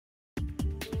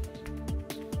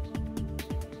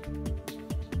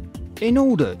In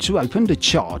order to open the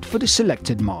chart for the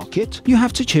selected market, you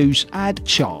have to choose Add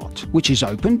Chart, which is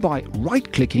opened by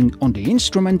right-clicking on the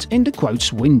instrument in the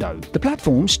quotes window. The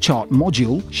platform's chart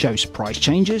module shows price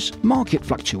changes, market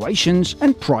fluctuations,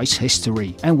 and price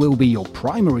history, and will be your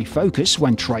primary focus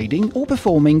when trading or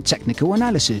performing technical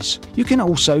analysis. You can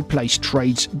also place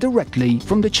trades directly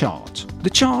from the chart. The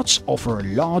charts offer a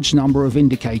large number of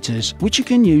indicators which you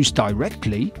can use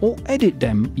directly or edit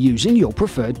them using your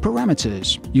preferred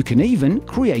parameters. You can even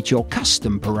create your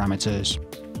custom parameters.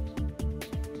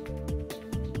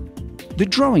 The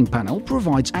drawing panel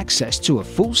provides access to a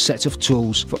full set of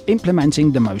tools for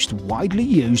implementing the most widely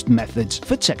used methods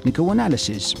for technical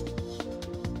analysis.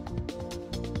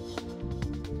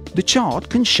 The chart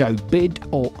can show bid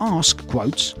or ask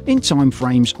quotes in time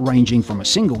frames ranging from a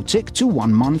single tick to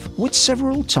 1 month with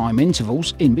several time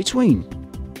intervals in between.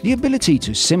 The ability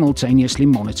to simultaneously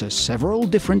monitor several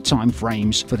different time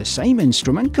frames for the same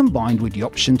instrument combined with the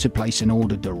option to place an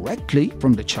order directly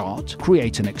from the chart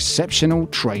create an exceptional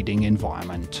trading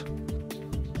environment.